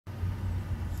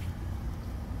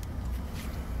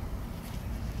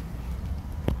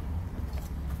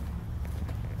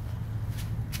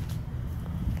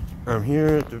I'm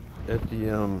here at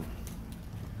the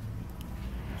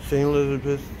St.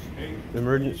 Elizabeth's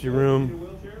emergency room,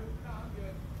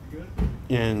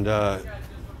 and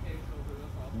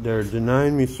they're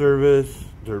denying me service.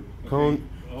 They're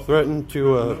threatened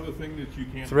to another thing that you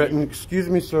can't threaten. Excuse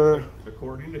me, sir.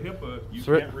 According to HIPAA, you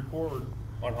can't record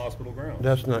on hospital grounds.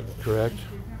 That's not correct.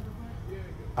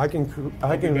 I can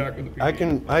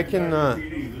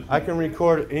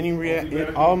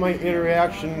record all my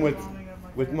interaction with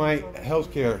my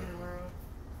healthcare.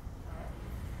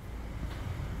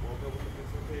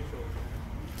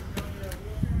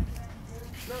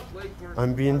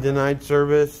 I'm being denied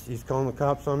service. He's calling the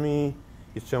cops on me.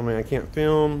 He's telling me I can't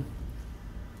film.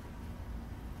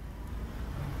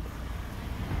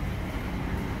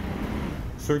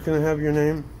 Sir, can I have your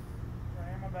name?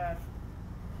 Ryan Abad.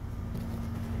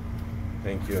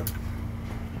 Thank you.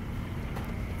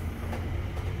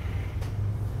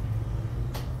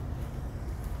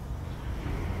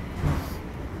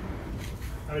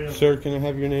 Sir, can I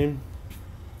have your name?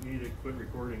 You need to quit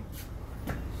recording.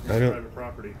 I don't. Private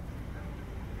property.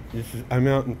 I'm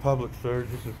out in public, sir.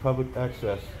 This is public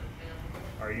access.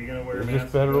 Are you going to wear a mask? mask? Is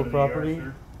this federal property?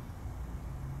 ER,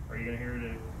 are you going to here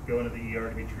to go into the ER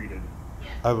to be treated?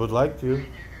 I would like to.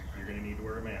 You're going to need to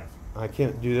wear a mask. I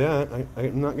can't do that.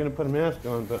 I'm not going to put a mask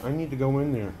on, but I need to go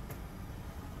in there.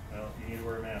 Well, you need to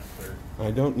wear a mask, sir.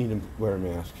 I don't need to wear a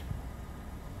mask.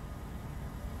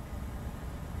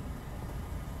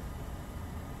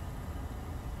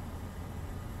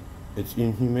 It's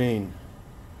inhumane.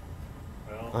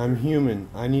 Well, I'm human.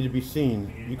 I need to be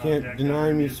seen. You can't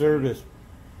deny me service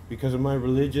because of my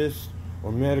religious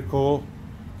or medical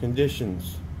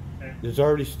conditions. okay. There's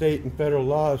already state and federal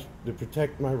laws to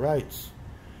protect my rights.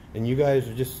 And you guys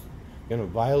are just going to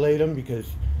violate them because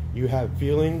you have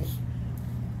feelings.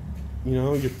 You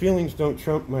know, your feelings don't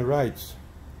trump my rights.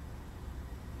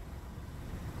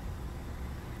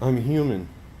 I'm human.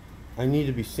 I need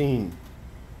to be seen.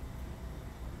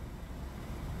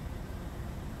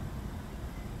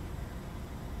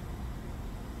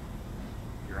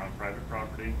 You're on private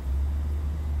property.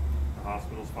 The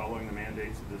hospital's following the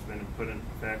mandates that has been put in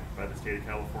effect by the state of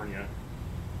California.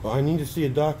 Well, I need to see a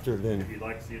doctor then. If you'd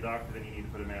like to see a doctor, then you need to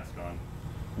put a mask on.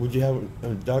 Would you have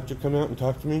a doctor come out and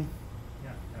talk to me?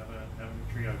 Yeah, have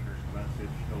a triage nurse come out and see if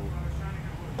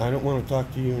she'll... I don't want to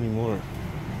talk to you anymore.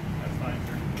 That's fine,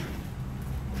 sir.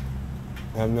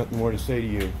 I have nothing more to say to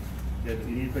you. Yeah, but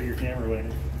you need to put your camera away.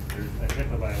 There's a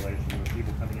HIPAA violation with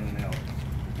people coming in and out.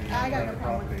 I got no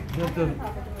problem.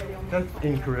 That's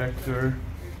incorrect, sir.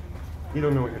 You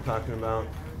don't know what you're talking about.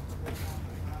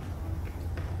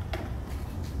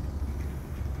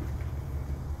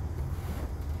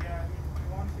 Yeah,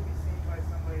 he wants to be seen by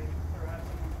somebody or have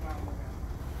someone come out with him.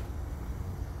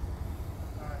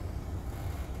 Alright.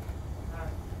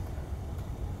 Alright.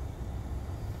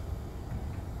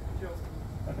 Chelsea.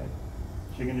 Okay.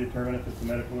 She can determine if it's a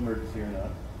medical emergency or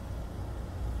not.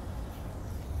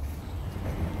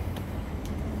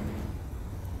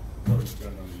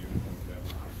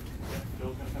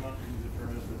 Jill's going to come out and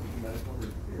determine if this is a medical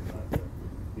emergency or not.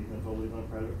 He's been told he's on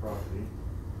private property.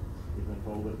 He's been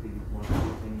told that if he wants to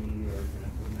continue or he's going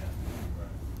to put a mask on.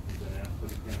 He's been asked to put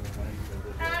the camera away because of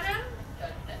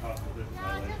the possible HIPAA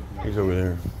violation. He's over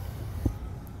there.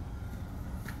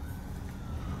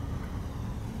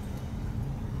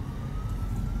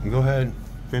 Go ahead.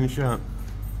 Finish up.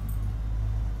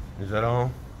 Is that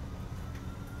all?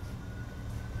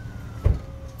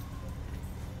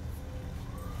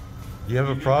 Do you have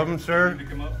a problem, sir?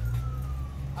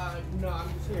 No,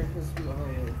 I'm just here because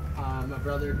my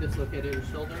brother dislocated his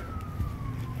shoulder.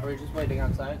 Are we just waiting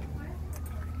outside?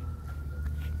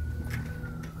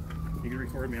 You can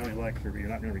record me all you like, sir, but you're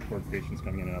not going to record patients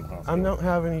coming in and out of the hospital. I don't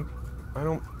have any. I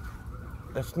don't.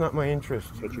 That's not my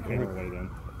interest. Put your camera away then.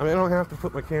 I mean, I don't have to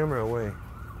put my camera away.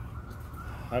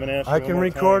 I'm going to ask you I one can more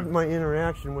record time. my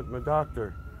interaction with my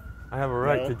doctor. I have a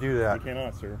right to do that. You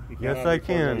cannot, sir. You Yes, cannot I record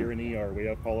while can. You're in ER. We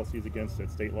have policies against it,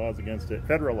 state laws against it,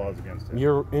 federal laws against it.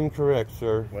 You're incorrect,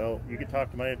 sir. Well, you can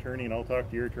talk to my attorney and I'll talk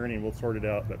to your attorney and we'll sort it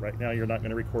out. But right now, you're not going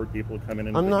to record people coming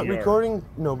in. I'm not the ER. recording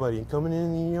nobody coming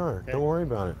in the ER. Okay. Don't worry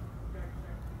about it.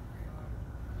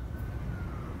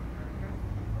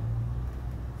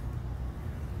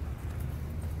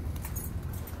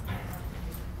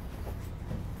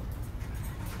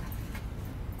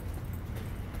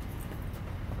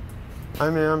 Hi,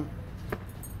 ma'am.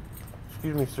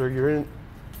 Excuse me, sir. You're in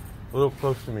a little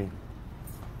close to me.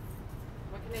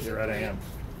 What can I do You're for right, I you? am.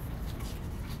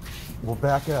 Well,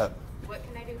 back up. What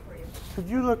can I do for you? Could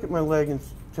you look at my leg and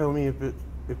tell me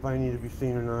if I need to be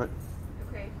seen or not?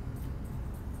 Okay.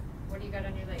 What do you got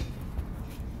on your leg?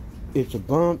 It's a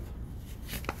bump.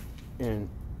 and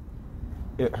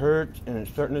it hurts and it's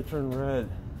starting to turn red.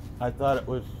 I thought it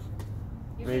was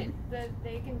maybe.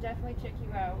 They can definitely check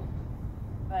you out,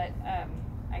 but I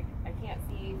can't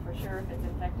see for sure if it's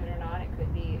infected or not. It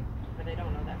could be, but I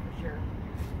don't know that for sure.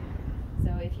 So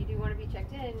if you do want to be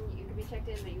checked in, you can be checked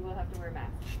in, but you will have to wear a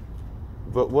mask.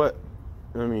 But what?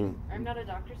 I mean, I'm not a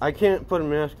doctor. So I can't put a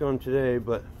mask on today,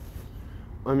 but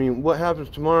I mean, what happens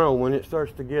tomorrow when it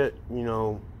starts to get, you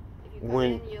know, if you come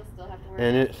when in, you'll still have to wear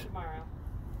and a mask it's tomorrow.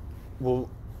 well.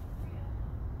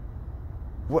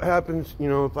 What happens, you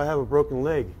know, if I have a broken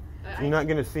leg? You're not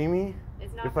going to see me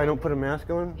It's not if I don't put a mask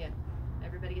on? Yeah.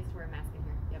 Everybody gets to wear a mask in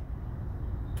here. Yep.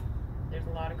 There's a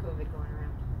lot of COVID going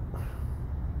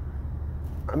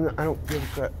around. I don't give a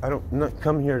crap. I'm not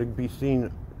come here to be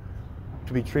seen,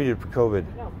 to be treated for COVID.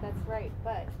 No, that's right.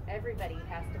 But everybody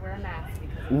has to wear a mask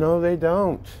because. No, they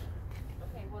don't.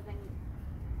 Okay, well then,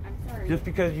 I'm sorry. Just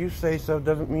because you say so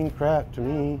doesn't mean crap to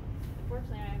me.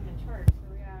 Unfortunately, I'm in charge, so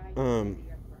yeah, I you have to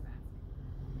wear a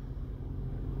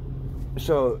mask.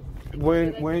 So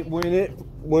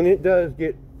when it does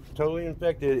get totally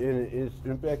infected and it is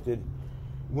infected,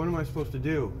 what am I supposed to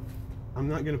do? I'm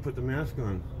not going to put the mask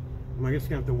on. Am I just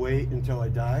going to have to wait until I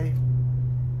die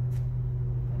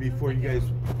before you guys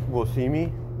will see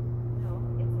me? No,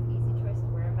 it's an easy choice to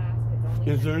wear a mask. It's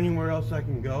only Is there anywhere else I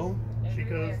can go?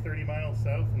 everywhere. Chico's 30 miles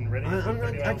south and Reading is 30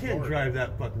 miles I can't north. drive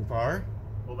that fucking far.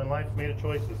 Well, then life's made of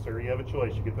choices, sir. You have a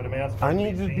choice. You can put a mask on. I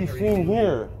need to be or you seen can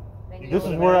here. Then you This go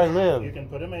is to where I the- live. You can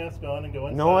put a mask on and go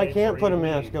inside. No, I can't or put a you can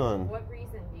mask leave. on. What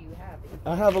reason do you have?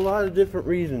 I have a lot of different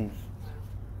reasons.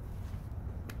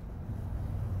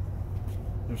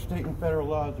 There's state and federal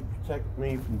laws that protect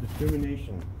me from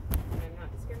discrimination. I'm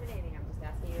not discriminating. I'm just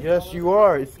asking you. to Yes, follow you the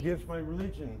are. It's policies. against my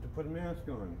religion to put a mask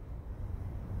on.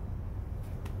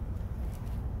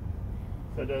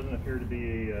 So it doesn't appear to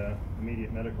be a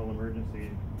immediate medical emergency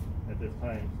at this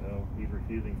time, so he's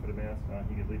refusing to put a mask on.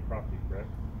 He could leave property, correct?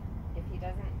 If he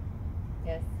doesn't,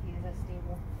 yes, he is a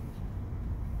stable.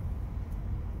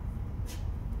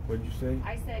 What'd you say?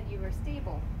 I said you were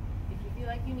stable. If you feel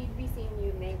like you need to be seen,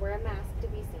 you may wear a mask to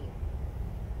be seen.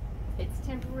 It's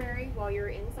temporary. While you're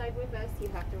inside with us, you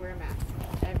have to wear a mask.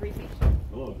 Every patient.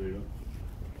 Hello, David.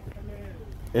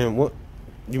 And what?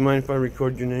 Do you mind if I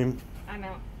record your name? I'm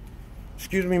out.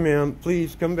 Excuse me, ma'am.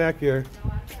 Please come back here.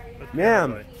 No, I'm sorry. you're not-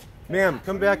 Ma'am. Ma'am,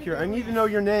 come back here. I need to know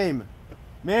your name.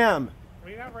 Ma'am,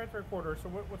 We're not right for a recorder, so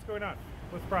what's going on?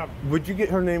 What's the problem? would you get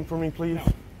her name for me, please? No.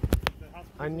 The hospital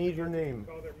I need her name.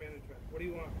 call their management. What do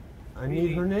you want? I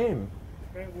need her name.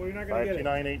 Okay, well, you're not going to get it.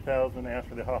 529-8000, ask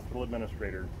for the hospital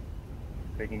administrator.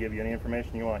 They can give you any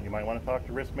information you want. You might want to talk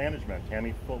to risk management,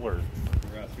 Tammy Fuller.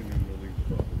 We're asking him to leave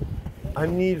the property. I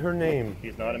need her name.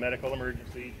 He's not a medical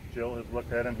emergency. Jill has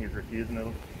looked at him. He's refusing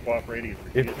to cooperate. He's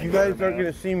If refusing you to wear guys a are going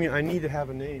to mask. see me, I need to have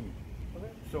a name. Okay.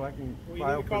 So I can Well, you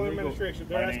file need to for call their legal. administration.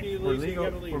 They're My asking name- you to For leave, so you got to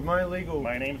legal, leave. for my legal.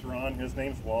 My name's Ron. His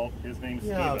name's Walt. His name's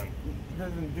Yeah, Steven. it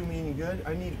doesn't do me any good.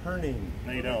 I need her name.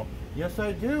 No, you don't. Yes,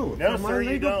 I do. No, for my sir, you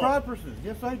legal don't. purposes.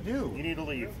 Yes, I do. You need to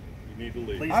leave. You need to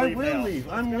leave. Please I leave will now. leave.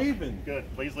 I'm leaving. Good.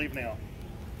 Please leave now.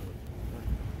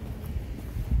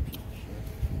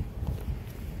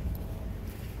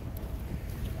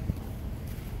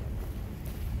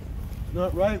 It's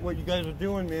not right what you guys are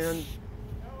doing, man.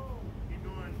 No, keep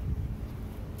going.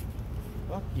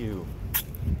 Fuck you.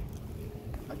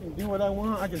 I can do what I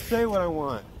want. I can say what I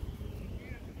want.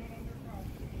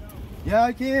 Yeah,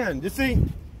 I can. This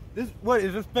ain't. This what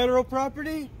is this federal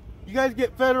property? You guys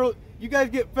get federal. You guys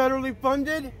get federally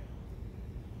funded.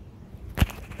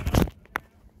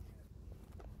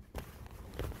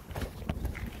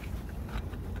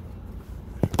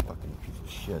 Fucking piece of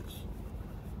shit.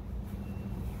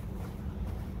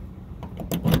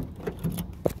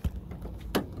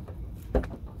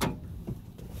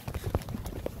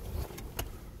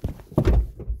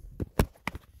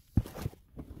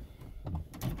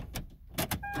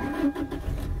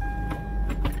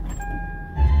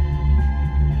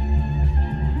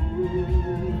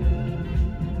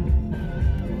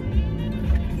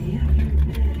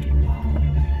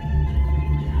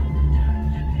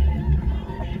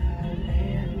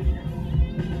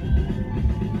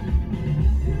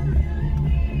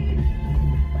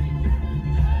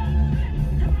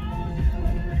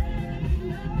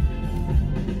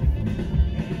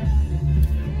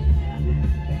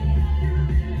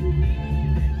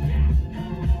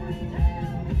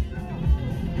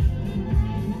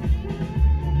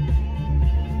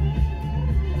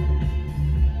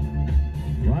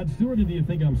 Rod Stewart, do you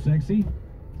think I'm sexy?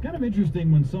 It's kind of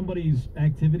interesting when somebody's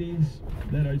activities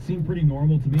that seem pretty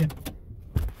normal to me.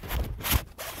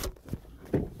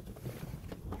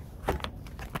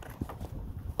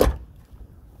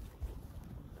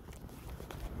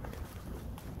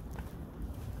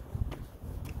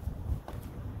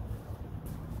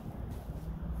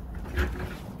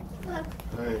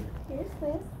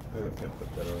 please? I can't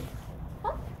put that on.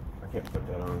 Huh? I can't put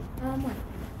that on.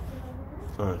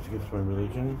 What? It's against my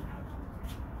religion.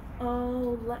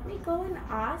 Oh, let me go and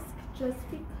ask, just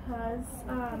because,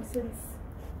 since...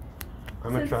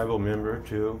 I'm a tribal member,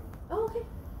 too. Oh, okay.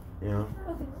 Yeah.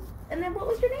 Okay. And then what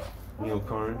was your name? Neil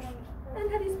Carnes.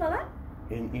 And how do you spell that?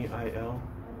 N-E-I-L.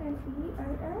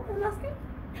 N-E-I-L. And last name?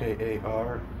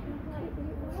 K-A-R.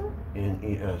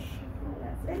 N-E-S.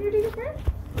 And your date of birth?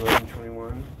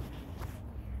 11/21,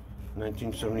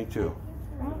 1972.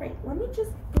 All right. Let me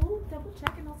just go double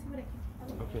check and I'll see what I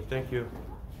can. Okay, thank you.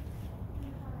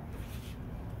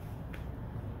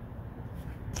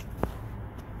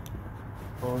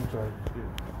 Oh, I'm sorry.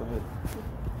 Go ahead.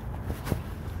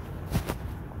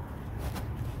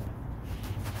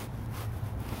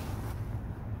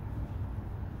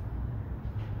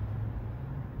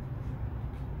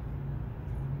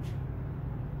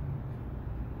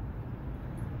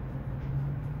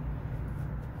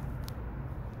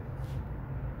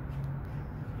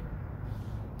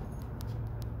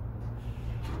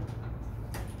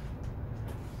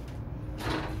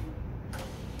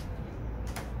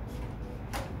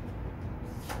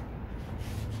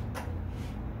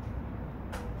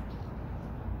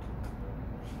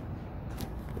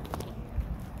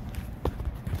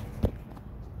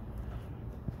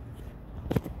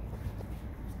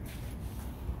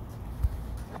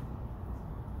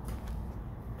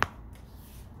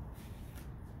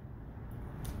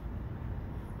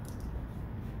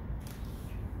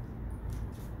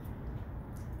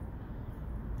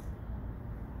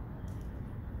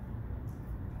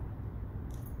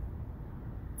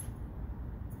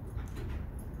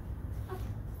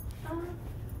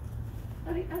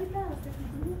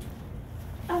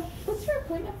 What's your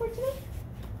appointment for today?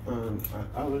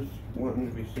 I was wanting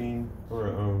to be seen for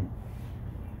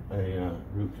a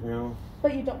root canal.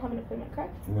 But you don't have an appointment,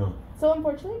 correct? No. So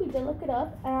unfortunately, we did look it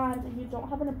up, and you don't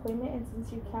have an appointment, and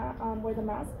since you can't wear the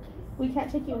mask, we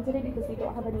can't take you in today because we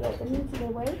don't have any openings either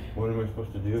way. What am I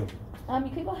supposed to do?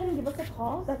 You can go ahead and give us a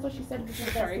call. That's what she said.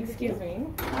 Sorry, excuse me.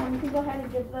 You can go ahead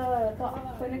and give the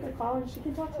clinic a call, and she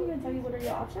can talk to you and tell you what are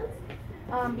your options.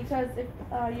 Because if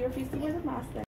you refuse to wear the mask, then